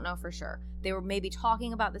 but I don't know for sure. They were maybe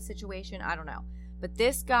talking about the situation. I don't know. But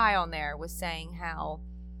this guy on there was saying how,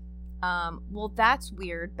 well, that's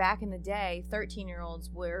weird. Back in the day, 13-year-olds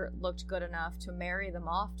looked good enough to marry them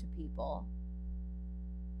off to people.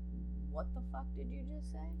 What the fuck did you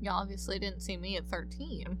just say? You obviously didn't see me at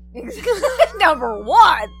 13. Number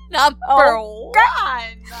one. Number one.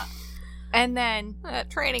 And then That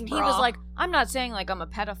training he was like, I'm not saying like I'm a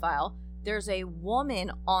pedophile. There's a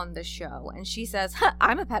woman on the show, and she says,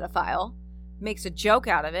 I'm a pedophile. Makes a joke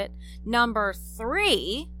out of it. Number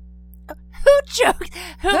 3. Who joked?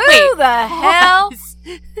 Who the hell?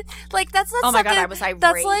 Like, that's not Oh my God, something- I was irate.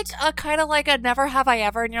 That's like a kind of like a never have I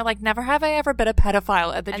ever, and you're like, never have I ever been a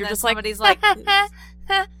pedophile. And then And you're then just like, somebody's like,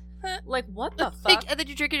 like, what the fuck? and then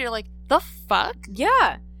you drink it and you're like, the fuck?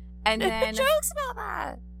 Yeah. And then Who jokes about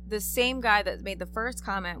that? the same guy that made the first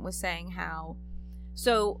comment was saying how,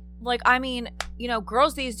 so, like, I mean, you know,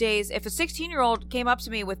 girls these days, if a 16-year-old came up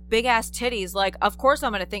to me with big ass titties, like, of course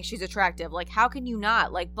I'm going to think she's attractive. Like, how can you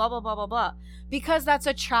not? Like, blah, blah, blah, blah, blah. Because that's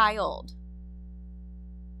a child.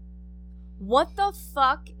 What the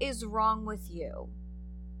fuck is wrong with you?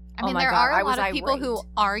 I mean, Oh my there God, are I a lot was of people who irate.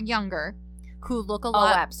 are younger who look a Oh,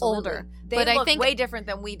 lot absolutely. older. They but look I think way different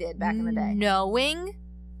than we did back in the day. Knowing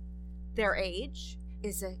Their age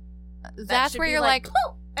is a... that that's should where be you're like,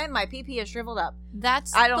 "Pooh," and my pee-pee is shriveled up.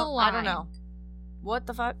 that's I the don't line. know. What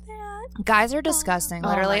the fuck? Guys are disgusting. Oh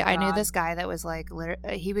Literally, my I knew God. this guy that was like,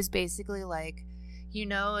 he was basically like, you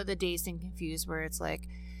know, the Dazed and Confused where it's like,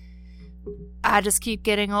 I just keep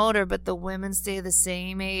getting older, but the women stay the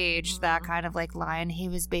same age. That kind of like line. He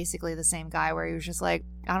was basically the same guy where he was just like,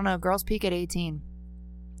 I don't know, girls peak at 18.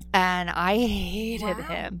 And I hated Wow.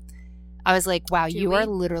 him. I was like, wow, Do you we? are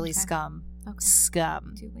literally Okay. scum. Okay.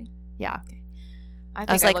 Scum. Do we? Yeah. I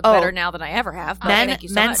think was I like, look oh, better now than I ever have. But Men, thank you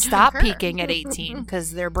so men much. stop Concur. peaking at 18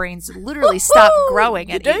 because their brains literally stop growing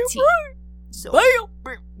at 18. So,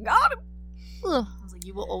 Got him. ugh. I was like,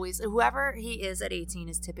 You will always, whoever he is at 18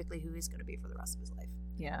 is typically who he's going to be for the rest of his life.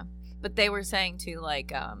 Yeah. But they were saying too,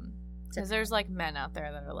 like, because there's like men out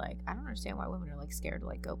there that are like, I don't understand why women are like scared to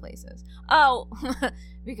like go places. Oh,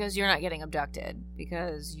 because you're not getting abducted,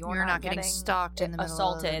 because you're not getting stalked in the middle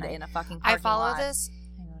assaulted of the night. in a fucking parking I follow lot. this.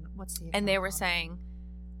 Hang on, what's the? And they were saying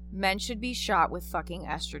men should be shot with fucking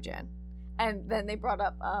estrogen. And then they brought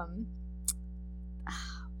up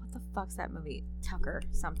what the fuck's that movie? Tucker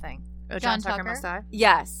something. Oh, John Tucker Tucker? Must Die.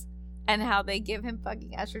 Yes. And how they give him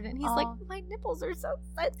fucking estrogen. He's like, my nipples are so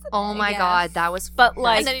sensitive. Oh my god, that was. But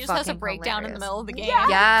like, and then he just has a fucking breakdown in the hilarious. middle of the game. Yeah.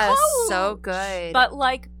 Yes, Code. so good. But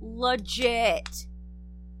like, legit,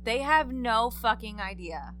 they have no fucking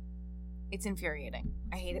idea. It's infuriating.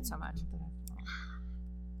 I hate it so much.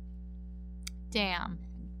 Damn.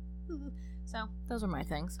 So those are my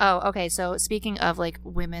things. Oh, okay. So speaking of like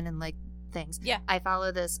women and like things, Yeah. I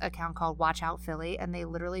follow this account called Watch Out Philly, and they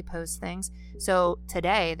literally post things. So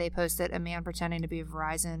today they posted a man pretending to be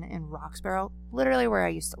Verizon in Roxborough, literally where I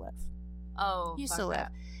used to live. Oh, Used fuck to live.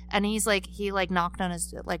 that. And he's like, he like knocked on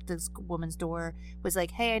his, like this woman's door, was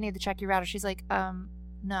like, hey, I need to check your router. She's like,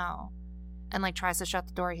 no. And like tries to shut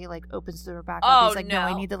the door. He like opens the door back up. Oh, He's like, no,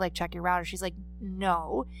 I no. need to like check your router. She's like,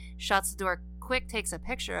 no. Shuts the door, quick takes a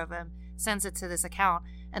picture of him, sends it to this account.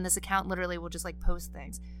 And this account literally will just like post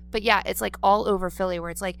things. But yeah, it's like all over Philly where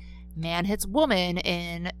it's like man hits woman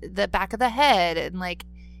in the back of the head and like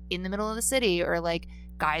in the middle of the city, or like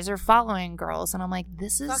guys are following girls. And I'm like,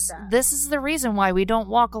 this is the reason why we don't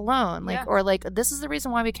walk alone. Like, Yeah. or like, this is the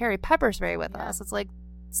reason why we carry pepper spray with Yeah. us. It's like,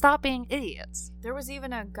 stop being idiots. There was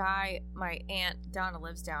even a guy, my aunt Donna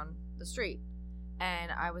lives down the street,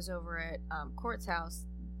 and I was over at Court's house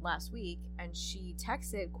last week, and she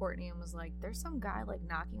texted Courtney and was like, there's some guy like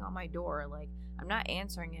knocking on my door, like I'm not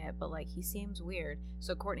answering it, but like he seems weird.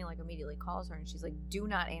 So Courtney like immediately calls her and she's like, do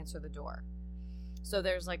not answer the door. So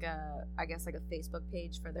there's like I guess like a Facebook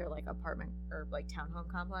page for their like apartment or like townhome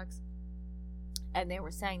complex, and they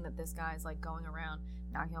were saying that this guy's like going around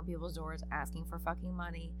knocking on people's doors asking for fucking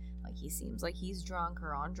money. Like he seems like he's drunk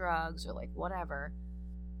or on drugs or like whatever.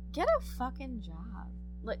 Get a fucking job.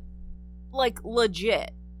 Like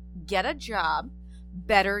legit. Get a job,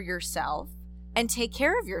 better yourself, and take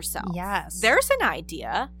care of yourself. Yes. There's an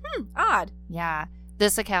idea. Odd. Yeah.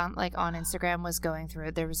 This account, like on Instagram, was going through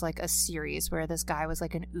it. There was like a series where this guy was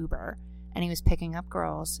like an Uber, and he was picking up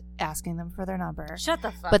girls, asking them for their number. Shut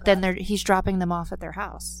the fuck But up. then he's dropping them off at their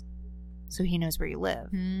house, so he knows where you live.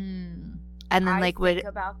 Hmm. And then I like think would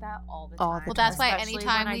about that all the all time. the Well, that's why Especially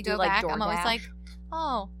anytime when I we do, go like, back, I'm always DoorDash. like,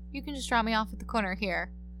 oh, you can just drop me off at the corner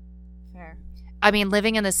here. Fair. I mean,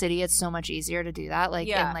 living in the city, it's so much easier to do that. Like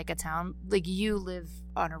Yeah. in like a town, like you live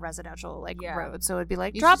on a residential like Yeah. road, so it'd be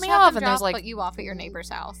like You drop just me have off, them and there's drop like you off at your neighbor's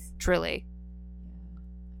house. truly,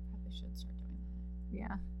 I probably should start doing that.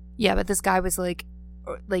 Yeah. yeah. But this guy was like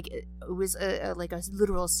it was like a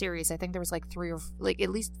literal series. I think there was like 3 or like at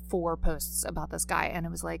least 4 posts about this guy, and it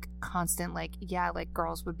was like constant like, yeah, like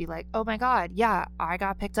girls would be like, oh my god, yeah, I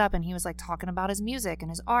got picked up, and he was like talking about his music and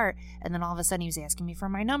his art, and then all of a sudden he was asking me for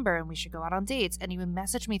my number and we should go out on dates, and he would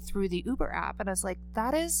message me through the Uber app, and I was like,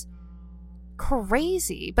 that is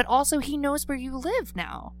crazy. But also he knows where you live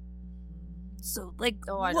now, so like,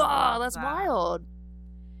 Oh, I don't whoa, know that's that. wild.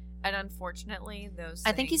 And unfortunately, those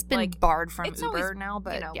I think he's things, been like, barred from it's Uber always, now,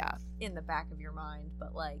 but you know, yeah. in the back of your mind.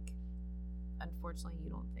 But like, unfortunately,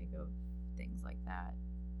 you don't think of things like that.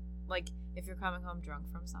 Like if you're coming home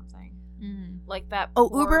drunk from something, like that. Oh,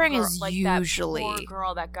 poor Ubering girl, is like usually- that poor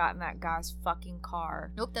girl that got in that guy's fucking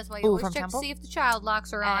car. Nope, that's why you Ooh, always from check Temple? to see if the child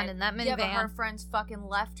locks are on in that minivan. Yeah, but her friends fucking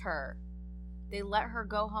left her. They let her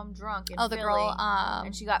go home drunk in the Philly, girl,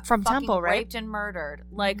 and she got from fucking Temple, right? raped and murdered.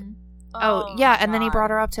 Like, Mhm. Oh, yeah, and then he God. brought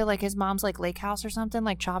her up to like his mom's like lake house or something,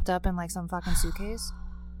 like chopped up in like some fucking suitcase.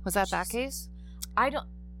 Was that case? I don't.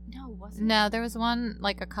 No, wasn't. No, there was one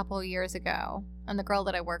like a couple years ago, and the girl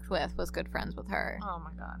that I worked with was good friends with her. Oh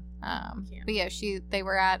my god. Can't. But yeah, they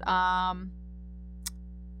were at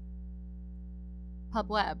Pub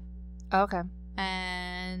Web Okay.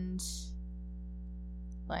 and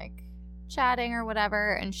like chatting or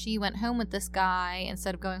whatever, and she went home with this guy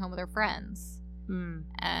instead of going home with her friends.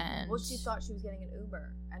 And Well, she thought she was getting an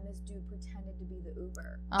Uber, and this dude pretended to be the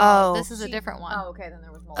Uber. Oh. this is a different one. Oh, okay, then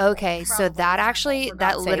there was multiple. Okay, so Probably that Temple, actually- for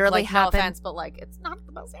that God's sake. literally like, happened- No offense, but like, it's not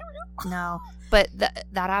the best area. No, but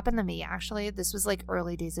that happened to me actually. This was like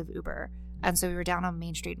early days of Uber, and so we were down on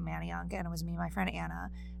Main Street in Manayunk, and it was me and my friend Anna,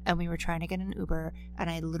 and we were trying to get an Uber, and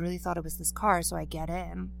I literally thought it was this car, so I get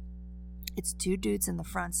in. It's 2 dudes in the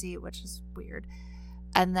front seat, which is weird,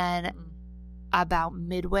 and then about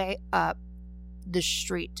midway up the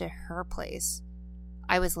street to her place,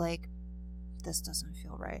 I was like, this doesn't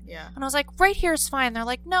feel right. Yeah. And I was like, right here is fine. They're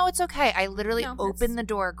like, no, it's okay. I literally opened the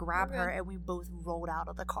door, grabbed we're her, good. and we both rolled out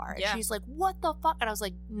of the car. And Yeah. she's like, what the fuck? And I was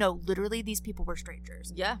like, no, literally these people were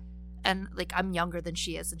strangers. Yeah. And like, I'm younger than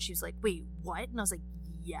she is. And she was like, wait, what? And I was like,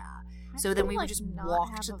 yeah. I So feel then we like just not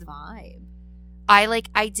walked to have a the vibe.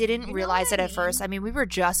 I didn't You know realize what it I at first. mean? I mean, we were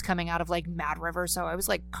just coming out of like Mad River, so I was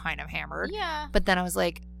like kind of hammered. Yeah. But then I was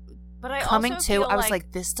like, But I coming also to, feel I was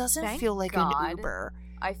like, this doesn't thank feel like God, an Uber.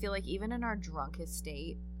 I feel like even in our drunkest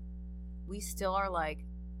state, we still are like,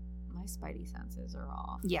 my spidey senses are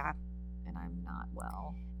off. Yeah. And I'm not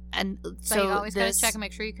well. And So, you always this, gotta check and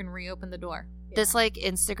make sure you can reopen the door. this like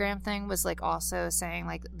Instagram thing was like also saying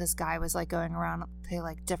like this guy was like going around to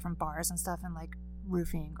like different bars and stuff and like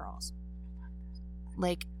roofing girls.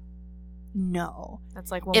 Like, no.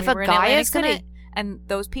 That's like when If we a were in guy Atlantic is gonna- City, and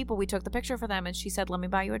those people, we took the picture for them, and she said, "Let me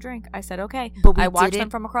buy you a drink." I said, "Okay." But we I watched them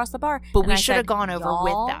didn't- from across the bar. But and we I should have said, gone over "Y'all-"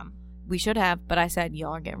 with them. We should have, but I said,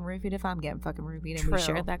 "Y'all are getting roofied if I'm getting fucking roofied," and True. we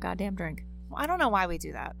shared that goddamn drink. I don't know why we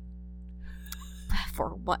do that. For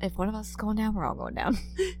what? If one of us is going down, we're all going down.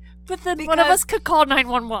 But then one of us could call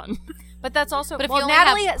 911. But that's also. But if well, you only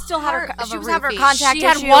Natalie have still had her. part of She a was having her roofie. contact She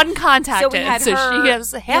had issue, one contact, so we had so her, she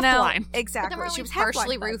has half you know, blind. But Exactly. then we're She only was half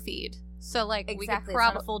partially blind, but- roofied. So, like, Exactly. we could It's not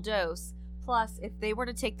probably... a full dose. Plus, if they were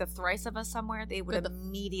to take the thrice of us somewhere, they would Good.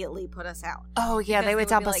 immediately put us out. Oh yeah, Because they would they would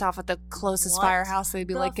dump be us like, off at the closest "What firehouse. They'd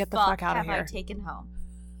be like, "Get the fuck out of have here!" I taken home?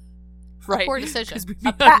 Right? Poor decision. Because we'd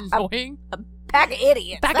A be pa- annoying. Pack of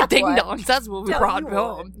idiots. Back that's of ding what. dongs. That's what we Tell brought you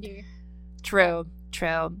home. what. Yeah. True.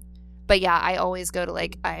 But yeah, I always go to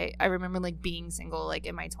like I remember like being single like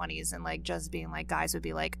in my 20s and like just being like guys would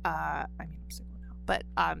be like I mean I'm single now, but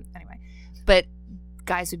anyway, but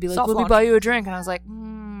guys would be like, Soft "Let me launch. buy you a drink," and I was like,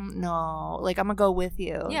 no, like I'm gonna go with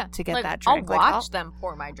you Yeah, to get like, that drink. I'll Like, watch them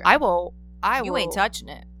pour my drink. I will You ain't touching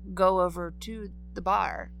it. go over to the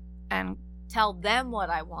bar and Tell them what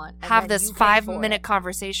I want. And have then this you pay for 5-minute it.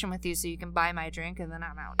 conversation with you so you can buy my drink and then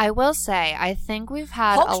I'm out. I will say, I think we've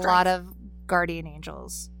had Hulk a strength. lot of guardian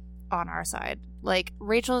angels on our side. Like,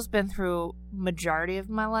 Rachel's been through majority of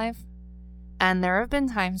my life, and there have been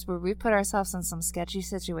times where we put ourselves in some sketchy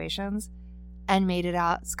situations and made it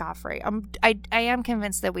out scot-free. I am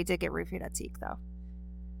convinced that we did get roofied at Teak, though,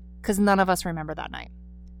 because none of us remember that night.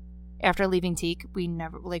 After leaving Teak, we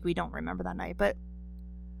don't remember that night, but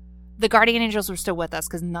the guardian angels were still with us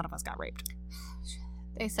because none of us got raped.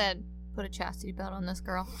 They said, put a chastity belt on this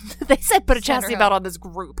girl. They said put a Send her chastity home. belt on this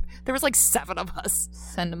group. There was like 7 of us.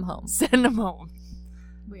 Send him home. Send them home.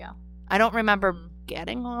 Yeah. I don't remember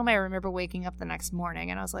getting home. I remember waking up the next morning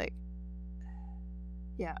and I was like,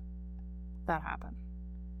 yeah, that happened.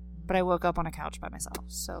 But I woke up on a couch by myself,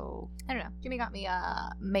 so... I don't know. Jimmy got me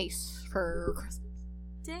a mace for Christmas.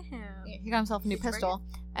 Damn. Yeah, he got himself a new Did you bring pistol.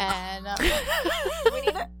 And We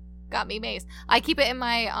need it. got me mace. I keep it in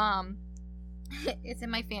my, it's in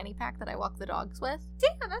my fanny pack that I walk the dogs with.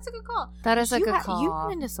 Damn, that's a good call. That is a You good ha- call. You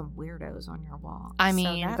run into some weirdos on your walk. I so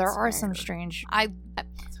mean, there that's are some fair. strange...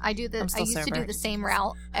 I do the I'm I still used to sober. do the same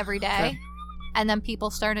route every day. And then people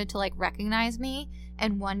started to like recognize me,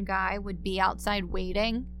 and one guy would be outside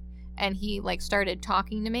waiting, and he like started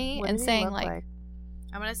talking to me What and did he saying look like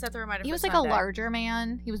I'm gonna set the reminder. he for was like Sunday. a larger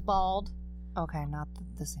man. He was bald. Okay, not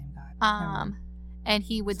the same guy. And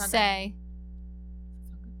he would Sunday.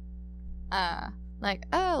 say, like,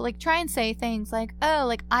 oh, like try and say things like, oh,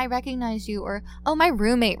 like I recognize you, or oh, my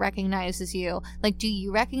roommate recognizes you. Like, do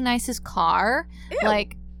you recognize his car? Ew.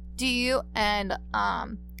 Like, do you? And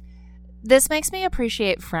This makes me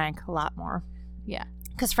appreciate Frank a lot more. Yeah.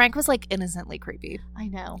 Because Frank was like innocently creepy. I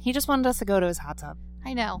know, He just wanted us to go to his hot tub.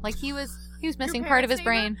 I know. Like he was missing part of his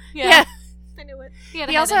brain. Yeah. I knew it. He had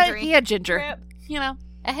a He head also injury. he had ginger. Rip. You know.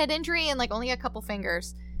 A head injury and like only a couple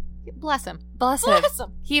fingers. Bless him. Bless him. Bless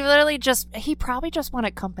him. He probably just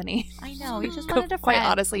wanted company. I know. He just wanted a Quite friend.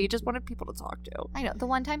 honestly, he just wanted people to talk to. I know. The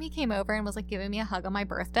one time he came over and was like giving me a hug on my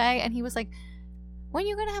birthday, and he was like, "When are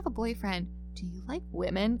you gonna have a boyfriend? Do you like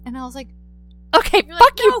women?" And I was like, Okay, You're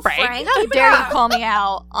fuck like, you, "No, Frank. Frank." "How Keep it dare you up. call me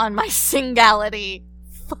out on my singality?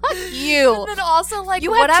 Fuck you!" And then also, like,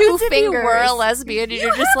 You what have happens two if you were a fingers. lesbian and You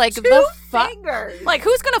you're just have like, two the fuck? fingers. Like,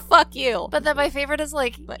 who's gonna fuck you? But then my favorite is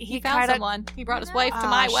like, But he found kinda- someone. He brought his No. wife to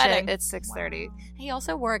my Ah, wedding. shit, it's 6:30. He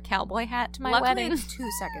also wore a cowboy hat to my Luckily, wedding. it's 2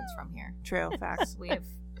 seconds from here. True, facts.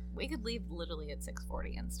 We could leave literally at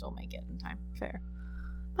 6:40 and still make it in time. Fair.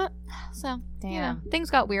 But so, Damn. you know, things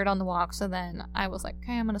got weird on the walk. So then I was like,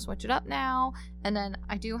 okay, I'm gonna switch it up now. And then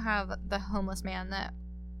I do have the homeless man that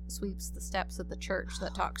sweeps the steps of the church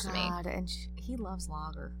that talks to me. God, and he loves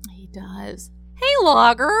lager. He does. Hey,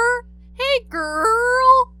 logger. Hey,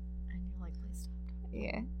 girl. And you're like, please stop.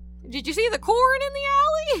 Yeah. Did you see the corn in the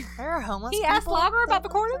alley? There are homeless He people. asked Lager about the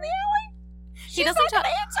corn in the alley. He doesn't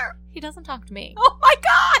answer. He doesn't talk to me. Oh my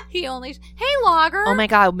god! He only, hey, Lager. Oh my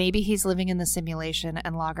god, maybe he's living in the simulation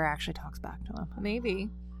and Lager actually talks back to him. Maybe.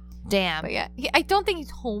 Damn. But yeah, I don't think he's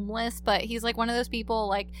homeless, but he's like one of those people,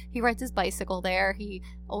 like, he rides his bicycle there. He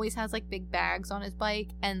always has, like, big bags on his bike,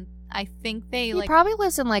 and I think they, He like, probably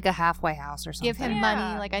lives in like a halfway house or something. give him Yeah.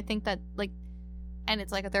 money. Like, I think that, like, and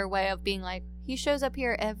it's like their way of being like, he shows up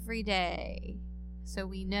here every day, so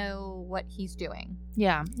we know what he's doing.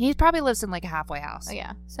 Yeah, he probably lives in like a halfway house. Oh,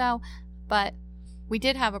 yeah. So, but we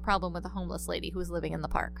did have a problem with a homeless lady who was living in the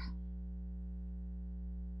park.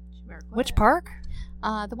 Which park?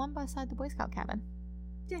 The one beside the Boy Scout cabin.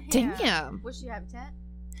 Damn. Was she have a tent?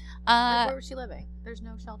 Like, where Uh, was she living? There's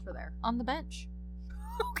no shelter there. on the bench.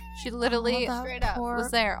 She literally Oh, that straight up poor-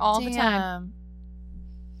 was there all the time. Damn.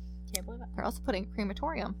 Can't believe it. They're also putting a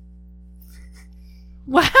crematorium.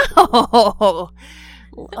 Wow.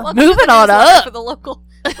 Well, Moving that's on the newsletter up. for the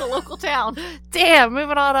local town. Damn,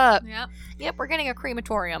 moving on up. Yep, we're getting a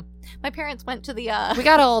crematorium. My parents went to the We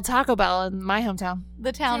got a little Taco Bell in my hometown.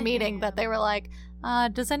 the town meeting that they were like,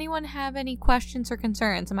 does anyone have any questions or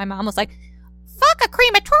concerns? And my mom was like, fuck a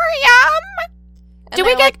crematorium. And Do we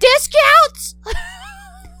they're get like, discounts?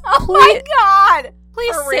 Oh my god!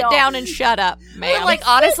 please for sit real? down and shut up, But, ma'am? like,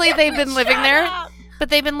 honestly, they've been living Shut there. up. But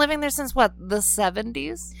they've been living there since, what, the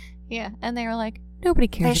 70s? yeah, and they were like, nobody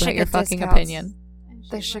They cares should about your get fucking discounts. opinion. And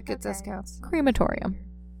They she's should like, get okay. discounts. Crematorium.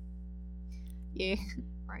 Yeah.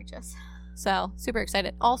 Righteous. So, super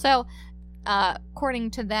excited. Also, according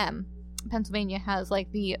to them, Pennsylvania has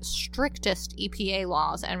like the strictest EPA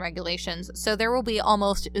laws and regulations, so there will be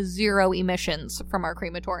almost zero emissions from our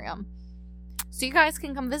crematorium. So you guys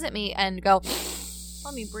can come visit me and go,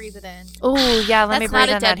 let me breathe it in. Oh, yeah, let me That's breathe not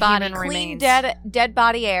a in dead that body. human Clean remains. dead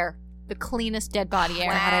body air. The cleanest dead body air.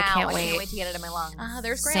 Wow. I can't I wait. can't wait to get it in my lungs.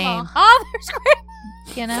 There's Same. grandma. Oh, there's grandma.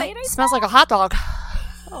 You know? Say it. Smells like a hot dog.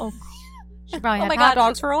 Oh, She probably oh had my hot God.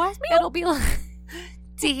 dogs for a last meal. It'll be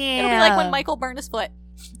like when Michael burned his foot.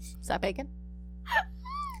 Is that bacon?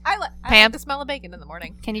 I Pam? like the smell of bacon in the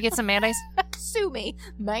morning. Can you get some mayonnaise? Sue me.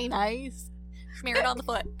 Mayonnaise. Smear it on the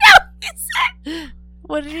foot.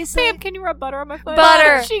 What did he say? Pam, can you rub butter on my foot?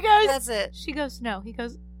 Butter. She goes. That's it. She goes. No. He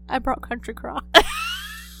goes. I brought country crock.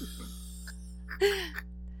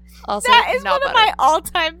 Also, That is not one of butter. my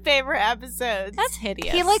all-time favorite episodes. That's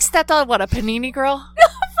hideous. He like stepped on what, a panini grill?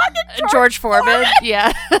 fucking George Foreman.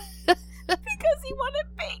 Yeah. because he wanted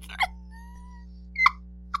bacon.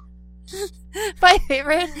 My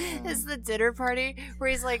favorite is the dinner party where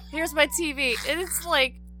he's like, "Here's my TV," and it's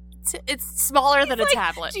like, it's smaller than a like,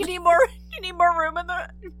 tablet. Do you need more? Do you need more room in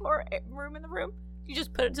the room? You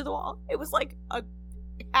just put it to the wall. It was like a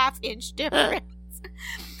half-inch difference.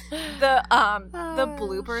 The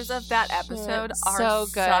bloopers of that episode are so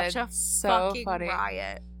good, such a so fucking funny.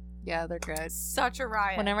 riot. Yeah, they're good. Such a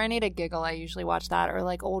riot. Whenever I need a giggle, I usually watch that or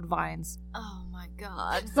like old Vines. Oh my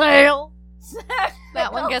god. Sale.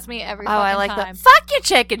 That one gets me every Oh, I fucking like time. that. Fuck your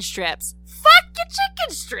chicken strips. Fuck your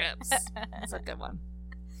chicken strips. That's a good one.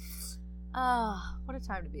 Oh, what a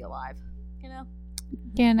time to be alive. You know?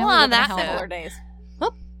 Yeah, now Well, we on live in a that hell note- of a Fuller days.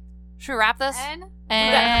 Should we wrap this? And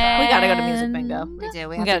And we gotta go to music bingo. We do.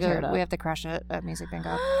 We We have gotta to tear it go. up. We have to crush it at music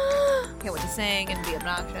bingo. Can't wait to sing and be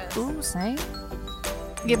obnoxious. Ooh, sing.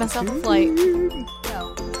 give myself a flight.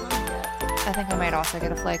 No. I think I might also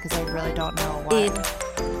get a flight because I really don't know why.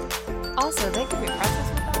 Also, they could be precious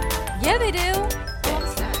with that. Yeah, they do. Me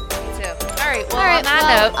too. All right. Well, All right, on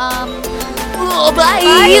that note. bye.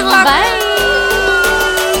 Bye. Bye.